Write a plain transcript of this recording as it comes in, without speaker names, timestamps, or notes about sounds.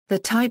The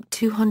Type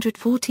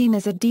 214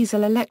 is a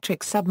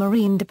diesel-electric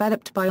submarine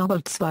developed by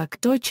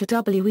Howaldtswerke-Deutsche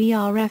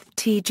Werft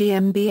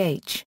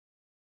GmbH.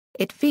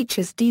 It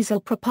features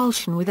diesel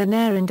propulsion with an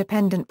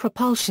air-independent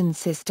propulsion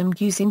system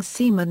using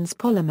Siemens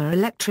polymer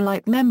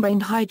electrolyte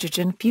membrane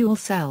hydrogen fuel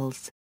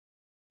cells.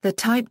 The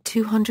Type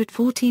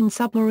 214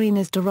 submarine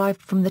is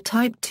derived from the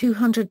Type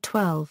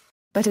 212,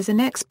 but as an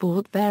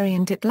export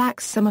variant it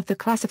lacks some of the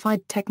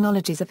classified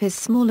technologies of his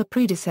smaller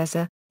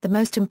predecessor, the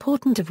most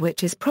important of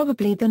which is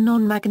probably the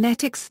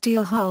non-magnetic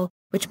steel hull,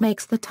 which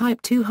makes the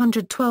Type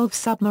 212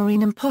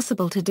 submarine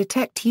impossible to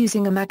detect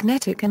using a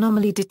magnetic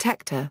anomaly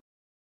detector.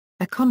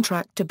 A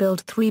contract to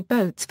build 3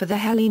 boats for the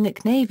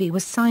Hellenic Navy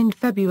was signed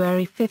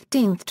February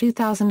 15,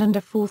 2000 and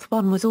a fourth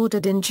one was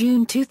ordered in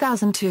June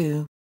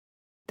 2002.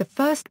 The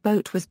first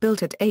boat was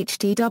built at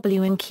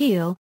HDW in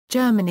Kiel,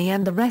 Germany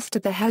and the rest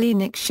at the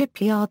Hellenic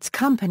Shipyards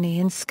Co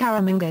in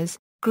Skaramangas,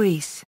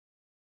 Greece.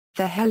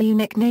 The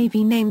Hellenic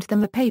Navy named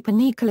them the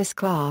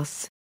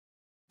Papanikolis-class.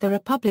 The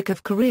Republic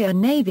of Korea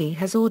Navy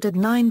has ordered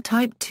 9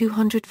 Type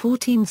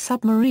 214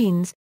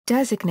 submarines,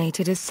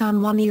 designated as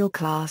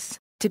Submarine-class,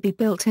 to be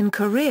built in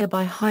Korea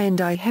by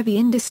Hyundai Heavy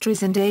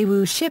Industries and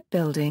Daewoo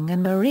Shipbuilding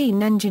and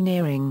Marine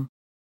Engineering.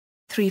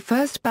 3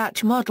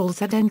 first-batch models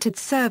had entered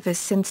service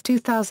since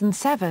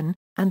 2007,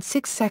 and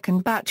 6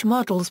 second-batch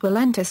models will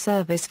enter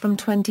service from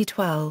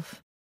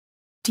 2012.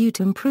 Due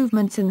to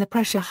improvements in the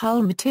pressure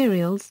hull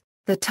materials,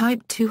 the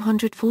Type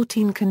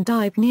 214 can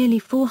dive nearly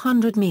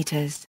 400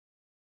 meters.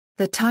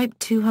 The Type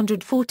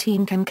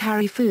 214 can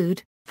carry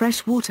food,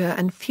 fresh water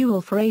and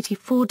fuel for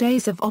 84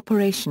 days of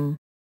operation.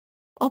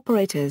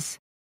 Operators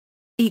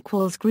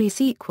Greece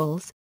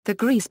The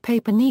Greece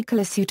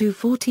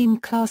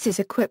Papanikolis-U-214 class is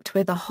equipped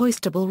with a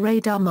hoistable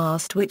radar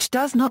mast which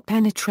does not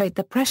penetrate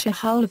the pressure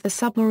hull of the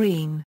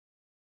submarine.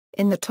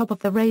 In the top of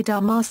the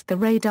radar mast the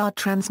radar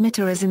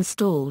transmitter is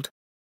installed.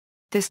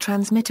 This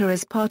transmitter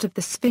is part of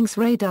the Sphinx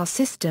radar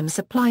system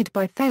supplied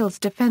by Thales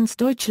Defence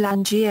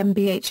Deutschland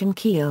GmbH in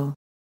Kiel.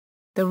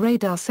 The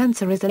radar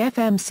sensor is a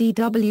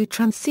FMCW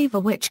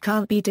transceiver which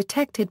can't be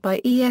detected by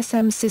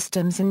ESM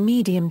systems in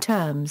medium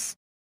terms.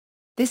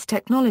 This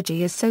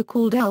technology is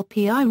so-called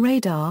LPI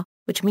radar,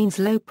 which means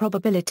low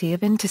probability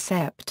of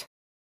intercept.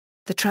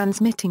 The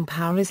transmitting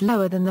power is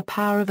lower than the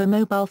power of a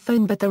mobile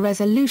phone but the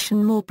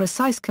resolution more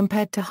precise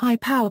compared to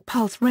high-power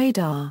pulse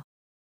radar.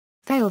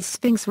 Thales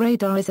Sphinx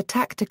radar is a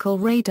tactical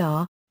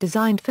radar,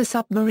 designed for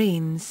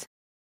submarines.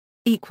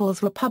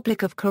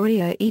 Republic of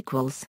Korea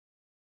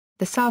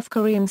The South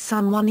Korean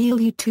Submarine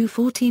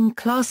U-214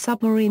 class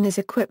submarine is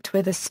equipped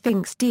with a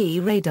Sphinx D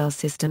radar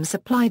system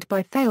supplied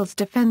by Thales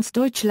Defence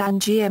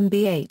Deutschland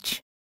GmbH.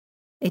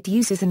 It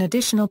uses an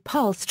additional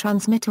pulse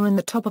transmitter in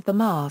the top of the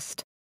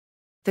mast.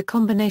 The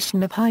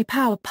combination of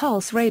high-power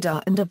pulse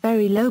radar and a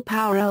very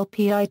low-power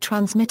LPI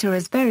transmitter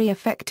is very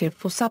effective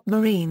for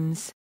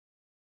submarines.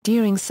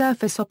 During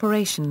surface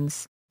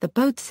operations, the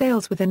boat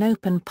sails with an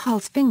open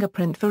pulse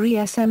fingerprint for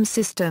ESM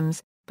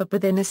systems, but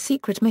within a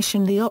secret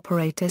mission the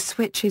operator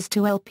switches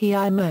to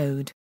LPI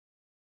mode.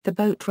 The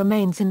boat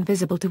remains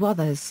invisible to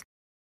others.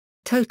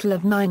 Total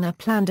of 9 are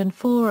planned and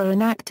 4 are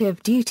in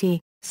active duty.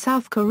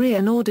 South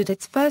Korea ordered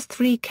its first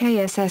 3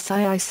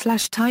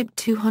 KSSII/Type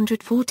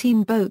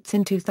 214 boats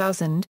in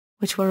 2000,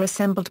 which were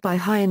assembled by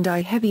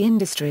Hyundai Heavy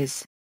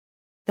Industries.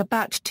 The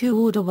Batch 2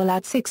 order will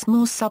add 6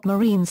 more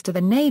submarines to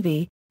the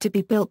Navy, to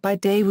be built by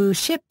Daewoo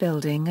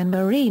Shipbuilding and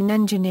Marine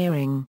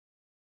Engineering.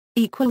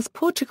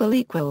 Portugal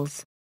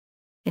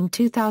In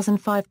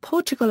 2005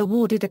 Portugal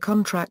awarded a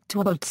contract to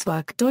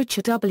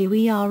Howaldtswerke-Deutsche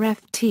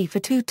Werft for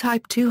 2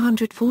 Type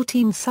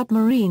 214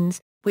 submarines,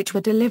 which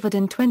were delivered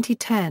in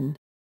 2010.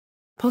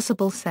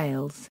 Possible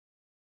sales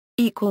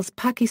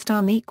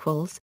Pakistan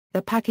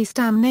The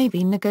Pakistan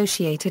Navy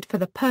negotiated for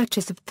the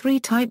purchase of 3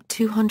 Type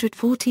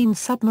 214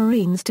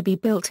 submarines to be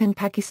built in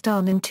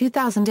Pakistan in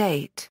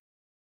 2008.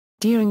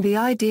 During the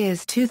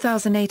Ideas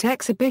 2008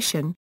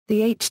 exhibition,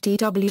 the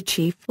HDW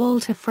chief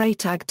Walter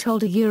Freytag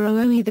told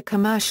OE the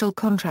commercial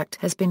contract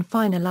has been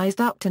finalized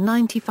up to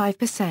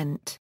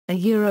 95%,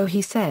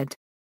 he said.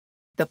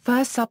 The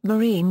first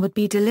submarine would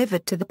be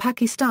delivered to the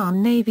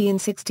Pakistan Navy in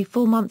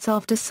 64 months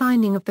after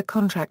signing of the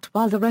contract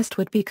while the rest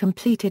would be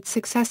completed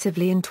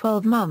successively in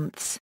 12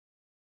 months.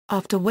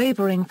 After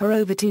wavering for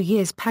over 2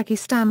 years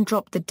Pakistan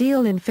dropped the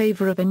deal in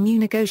favor of a new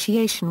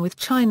negotiation with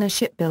China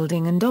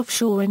Shipbuilding and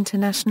Offshore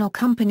International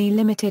Company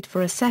Limited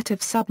for a set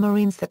of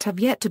submarines that have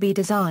yet to be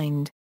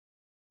designed.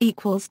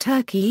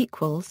 Turkey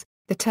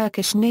The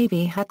Turkish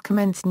Navy had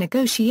commenced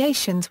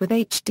negotiations with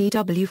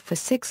HDW for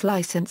 6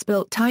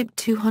 license-built Type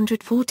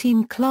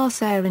 214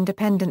 class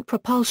air-independent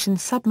propulsion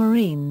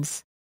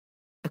submarines.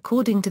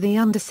 According to the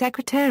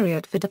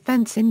Undersecretariat for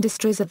Defense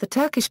Industries of the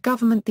Turkish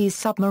government these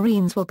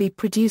submarines will be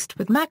produced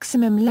with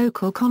maximum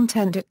local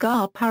content at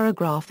GAR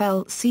paragraph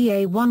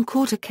LCA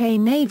 1/4K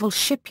Naval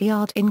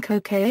Shipyard in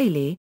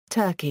Kocaeli,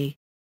 Turkey.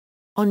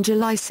 On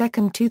July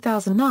 2,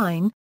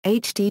 2009,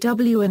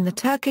 HDW and the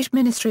Turkish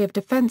Ministry of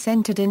Defense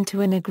entered into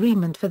an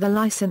agreement for the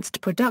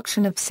licensed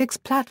production of 6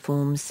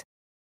 platforms.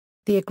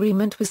 The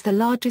agreement was the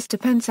largest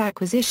defense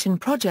acquisition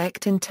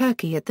project in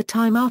Turkey at the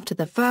time after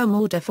the firm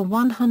order for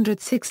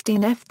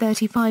 116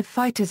 F-35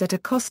 fighters at a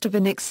cost of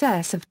in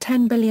excess of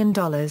 $10 billion.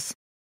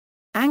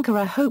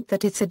 Ankara hoped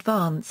that its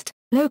advanced,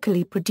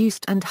 locally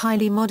produced and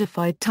highly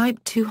modified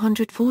Type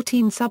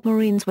 214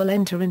 submarines will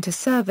enter into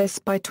service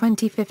by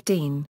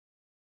 2015.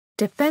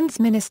 Defense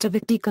Minister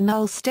Viktor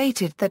Gönül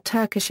stated that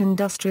Turkish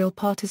industrial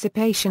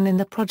participation in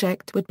the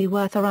project would be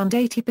worth around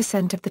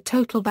 80% of the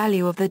total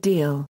value of the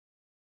deal.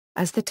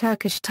 As the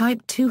Turkish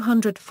Type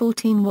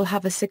 214 will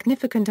have a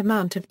significant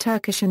amount of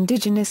Turkish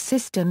indigenous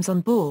systems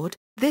on board,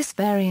 this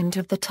variant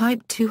of the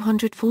Type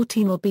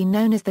 214 will be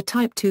known as the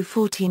Type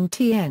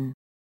 214TN.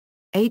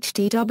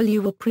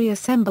 HDW will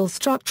pre-assemble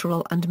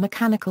structural and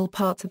mechanical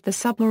parts of the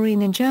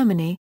submarine in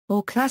Germany,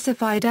 or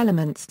classified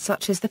elements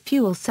such as the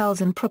fuel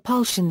cells and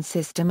propulsion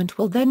system, and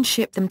will then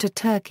ship them to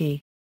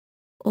Turkey.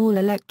 All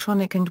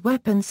electronic and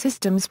weapon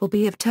systems will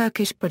be of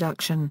Turkish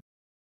production.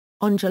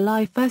 On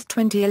July 1,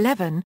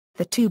 2011,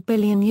 the €2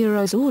 billion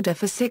order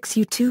for 6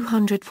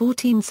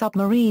 U-214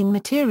 submarine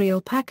material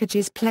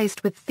packages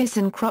placed with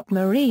ThyssenKrupp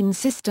Marine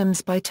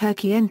Systems by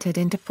Turkey entered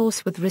into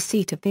force with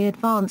receipt of the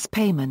advance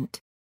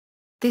payment.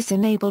 This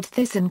enabled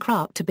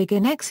ThyssenKrupp to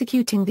begin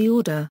executing the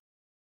order.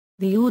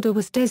 The order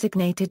was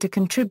designated to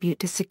contribute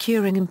to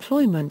securing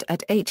employment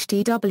at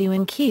HDW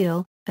in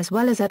Kiel, as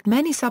well as at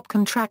many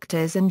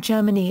subcontractors in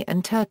Germany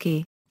and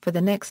Turkey, for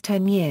the next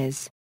 10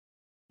 years.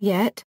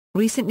 Yet,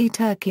 recently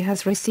Turkey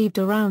has received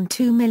around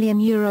 €2 million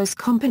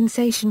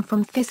compensation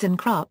from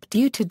ThyssenKrupp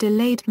due to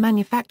delayed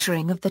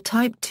manufacturing of the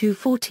Type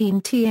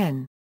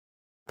 214TN.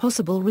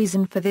 Possible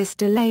reason for this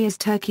delay is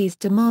Turkey's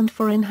demand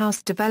for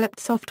in-house developed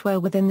software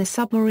within the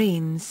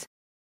submarines.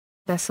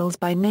 Vessels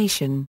by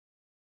nation.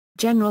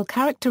 General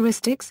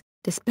characteristics: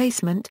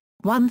 displacement,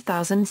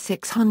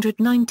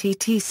 1,690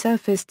 t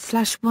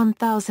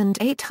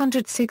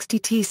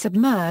surfaced/1,860 t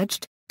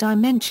submerged.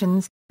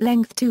 Dimensions: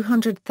 length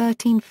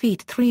 213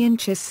 feet 3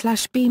 inches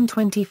beam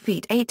 20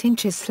 feet 8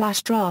 inches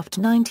draft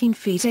 19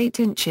 feet 8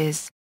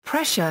 inches,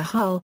 pressure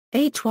hull,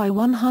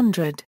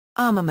 HY100,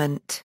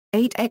 armament,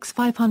 8x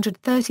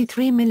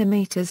 533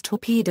 mm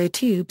torpedo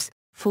tubes,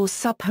 force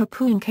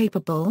subharpoon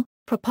capable,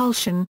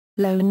 propulsion,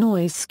 low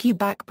noise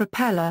skewback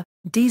propeller,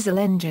 diesel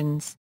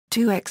engines,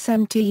 2x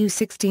MTU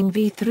 16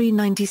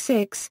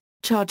 V396,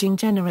 charging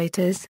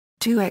generators,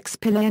 2x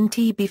Pillar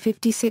NTB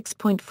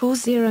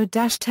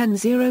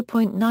 56.40-10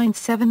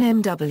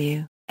 0.97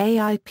 MW,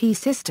 AIP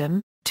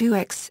system,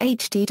 2x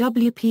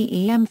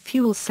HDWPEM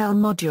fuel cell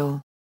module.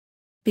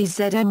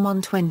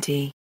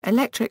 BZM-120,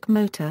 electric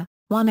motor,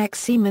 1x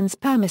Siemens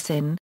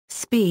Permacin,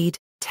 speed,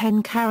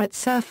 10 carats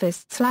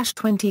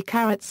surfaced/20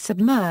 carats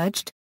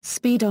submerged,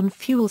 speed on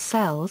fuel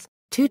cells,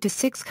 2 to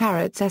 6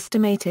 carats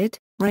estimated,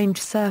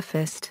 range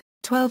surfaced,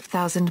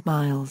 12,000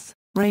 miles,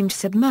 range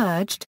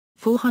submerged,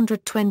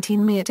 420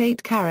 mi at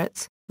 8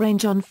 carats,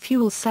 range on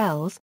fuel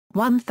cells,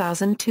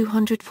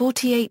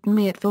 1,248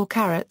 mi at 4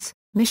 carats,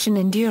 mission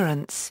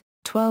endurance,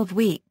 12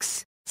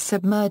 weeks,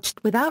 submerged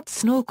without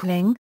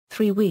snorkeling,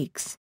 3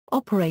 weeks,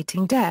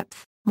 operating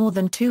depth, more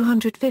than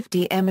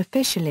 250 m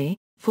officially,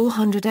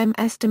 400 m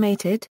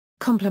estimated,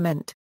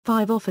 complement,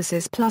 5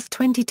 officers plus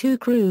 22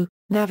 crew,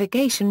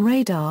 navigation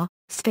radar,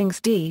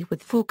 Sphinx D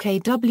with 4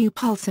 kW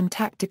pulse and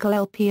tactical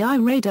LPI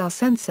radar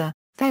sensor,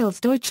 Thales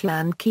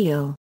Deutschland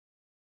Kiel.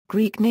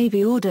 Greek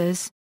Navy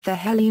orders: the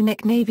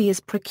Hellenic Navy is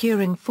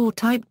procuring 4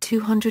 Type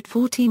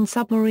 214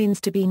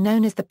 submarines to be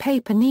known as the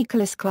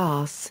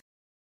Papanikolis-class.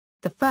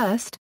 The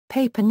first,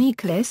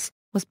 Papanikolis,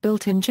 was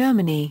built in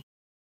Germany.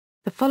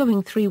 The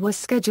following 3 were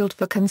scheduled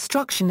for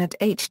construction at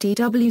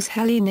HDW's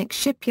Hellenic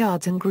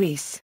Shipyards in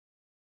Greece.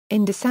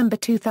 In December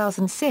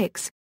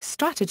 2006,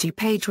 Strategy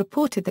Page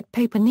reported that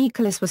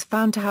Papanikolis was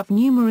found to have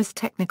numerous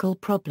technical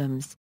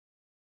problems.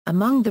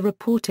 Among the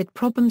reported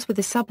problems with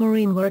the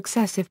submarine were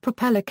excessive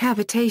propeller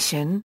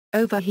cavitation,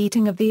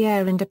 overheating of the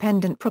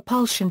air-independent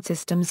propulsion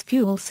system's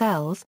fuel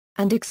cells,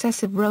 and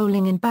excessive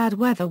rolling in bad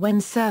weather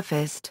when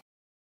surfaced.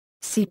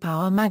 Sea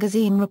Power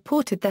magazine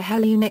reported the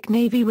Hellenic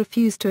Navy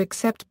refused to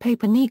accept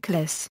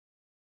Papanikolis.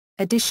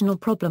 Additional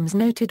problems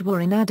noted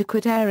were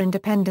inadequate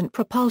air-independent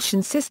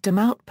propulsion system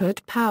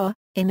output power,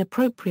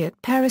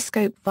 inappropriate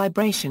periscope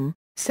vibration,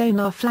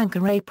 sonar flank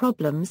array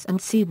problems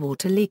and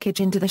seawater leakage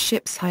into the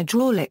ship's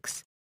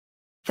hydraulics.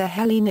 The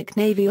Hellenic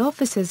Navy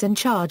officers in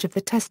charge of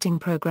the testing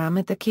program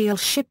at the Kiel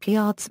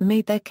shipyards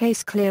made their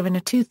case clear in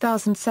a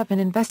 2007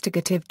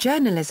 investigative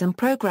journalism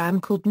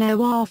program called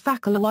Noir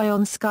Fakaloi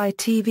on Sky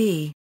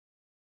TV.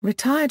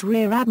 Retired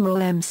Rear Admiral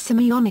M.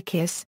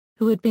 Simeonikis,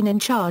 who had been in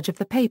charge of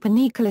the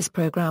Papanikolis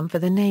program for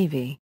the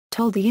Navy,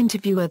 told the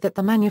interviewer that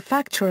the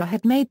manufacturer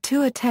had made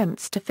 2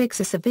 attempts to fix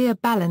a severe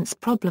balance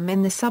problem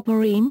in the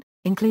submarine,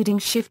 including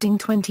shifting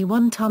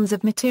 21 tons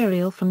of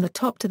material from the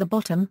top to the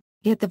bottom,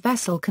 yet the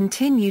vessel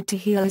continued to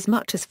heel as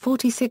much as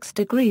 46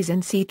 degrees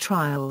in sea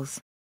trials.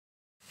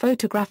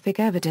 Photographic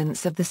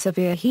evidence of the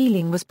severe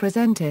heeling was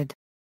presented.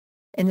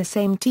 In the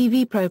same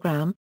TV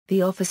program,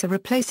 the officer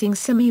replacing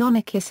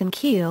Simeonikis in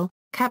Kiel,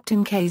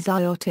 Captain K.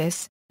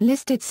 Ziotis,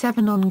 listed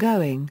 7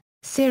 ongoing,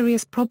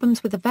 serious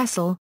problems with the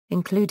vessel,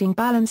 including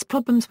balance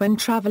problems when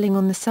traveling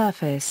on the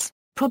surface,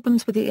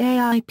 problems with the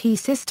AIP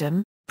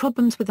system,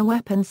 problems with the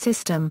weapons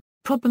system,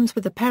 problems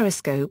with the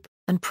periscope,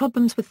 and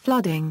problems with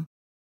flooding.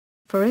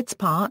 For its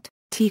part,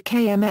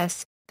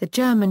 TKMS, the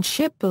German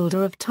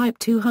shipbuilder of Type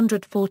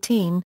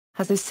 214,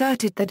 has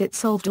asserted that it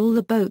solved all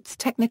the boat's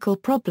technical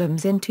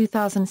problems in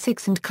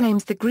 2006 and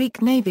claims the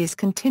Greek Navy's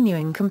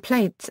continuing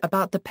complaints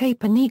about the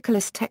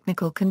Papanikolis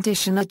technical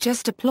condition are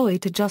just a ploy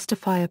to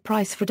justify a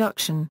price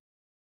reduction.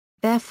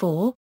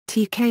 Therefore,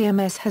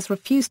 TKMS has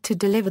refused to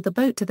deliver the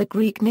boat to the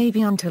Greek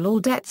Navy until all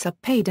debts are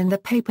paid, and the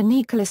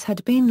Papanikolis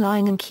had been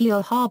lying in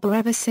Kiel harbor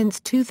ever since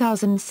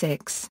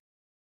 2006.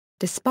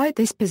 Despite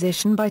this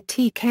position by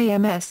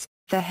TKMS,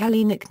 the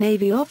Hellenic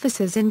Navy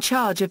officers in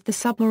charge of the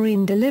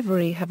submarine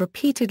delivery have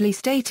repeatedly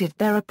stated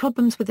there are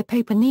problems with the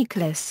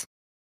Papanikolis.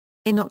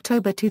 In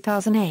October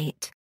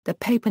 2008, the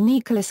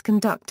Papanikolis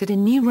conducted a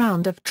new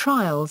round of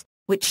trials,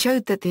 which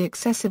showed that the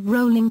excessive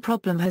rolling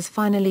problem has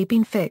finally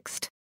been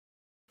fixed.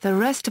 The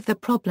rest of the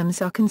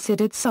problems are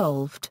considered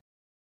solved.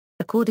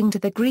 According to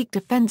the Greek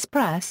defense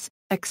press,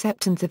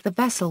 acceptance of the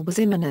vessel was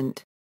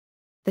imminent.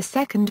 The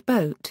second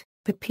boat,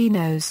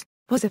 Papinos,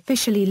 was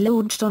officially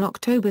launched on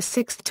October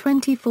 6,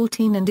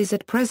 2014 and is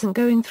at present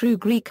going through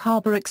Greek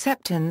harbor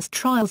acceptance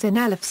trials in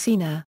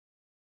Elefsina.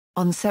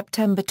 On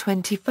September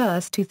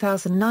 21,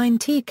 2009,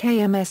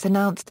 TKMS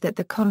announced that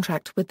the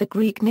contract with the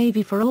Greek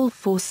Navy for all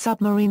 4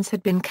 submarines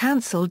had been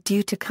cancelled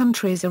due to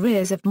country's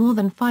arrears of more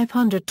than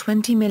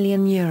 €520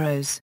 million.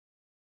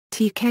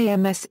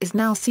 TKMS is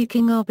now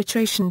seeking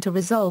arbitration to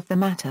resolve the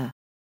matter.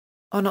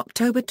 On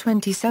October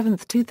 27,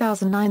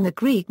 2009, the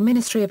Greek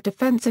Ministry of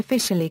Defense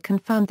officially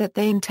confirmed that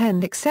they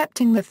intend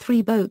accepting the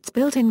 3 boats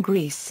built in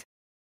Greece.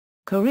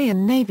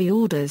 Korean Navy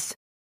orders.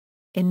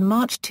 In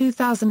March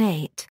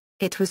 2008,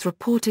 it was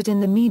reported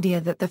in the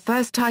media that the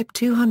first Type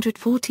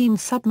 214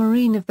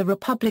 submarine of the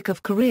Republic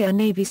of Korea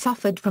Navy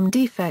suffered from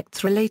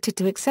defects related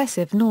to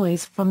excessive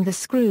noise from the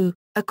screw,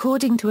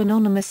 according to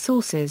anonymous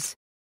sources.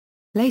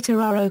 Later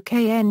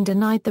ROKN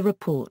denied the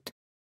report.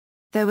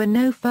 There were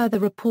no further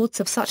reports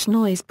of such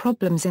noise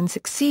problems in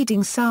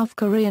succeeding South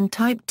Korean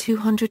Type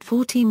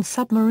 214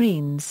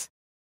 submarines.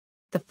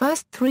 The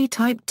first 3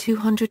 Type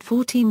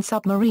 214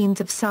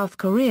 submarines of South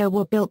Korea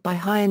were built by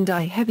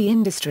Hyundai Heavy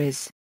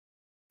Industries.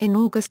 In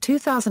August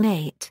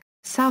 2008,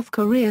 South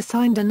Korea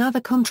signed another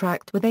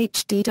contract with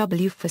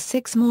HDW for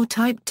 6 more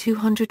Type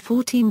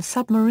 214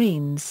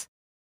 submarines.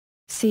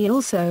 See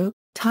also,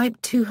 Type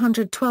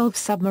 212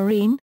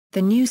 submarine,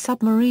 the new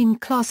submarine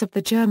class of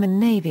the German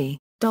Navy.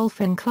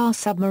 Dolphin-class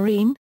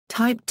submarine,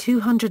 Type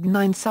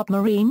 209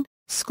 submarine,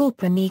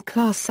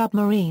 Skaramangas-class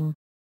submarine.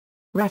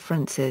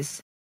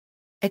 References.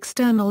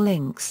 External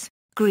links,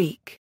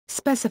 Greek,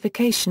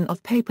 specification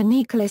of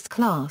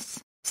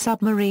Papanikolis-class,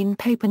 submarine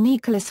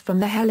Papanikolis from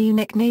the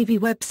Hellenic Navy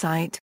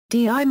website,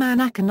 D.I.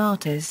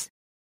 Manakanatas.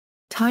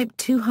 Type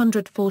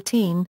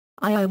 214,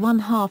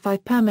 II1/2 I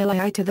per mil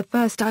II to the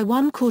first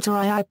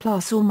I1/4 II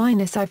plus or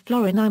minus I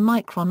florin I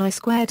micron I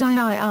squared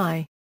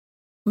III.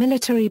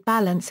 Military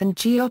Balance and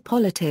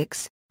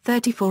Geopolitics,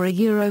 34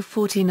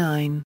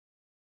 €49.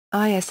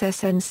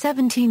 ISSN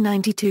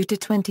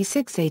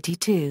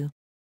 1792-2682.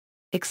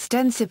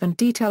 Extensive and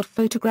detailed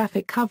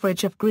photographic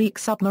coverage of Greek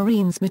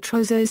submarines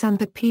Matrosos and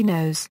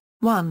Papinos,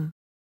 1.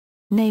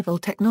 Naval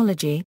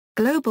Technology,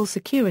 Global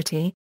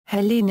Security,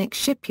 Hellenic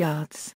Shipyards.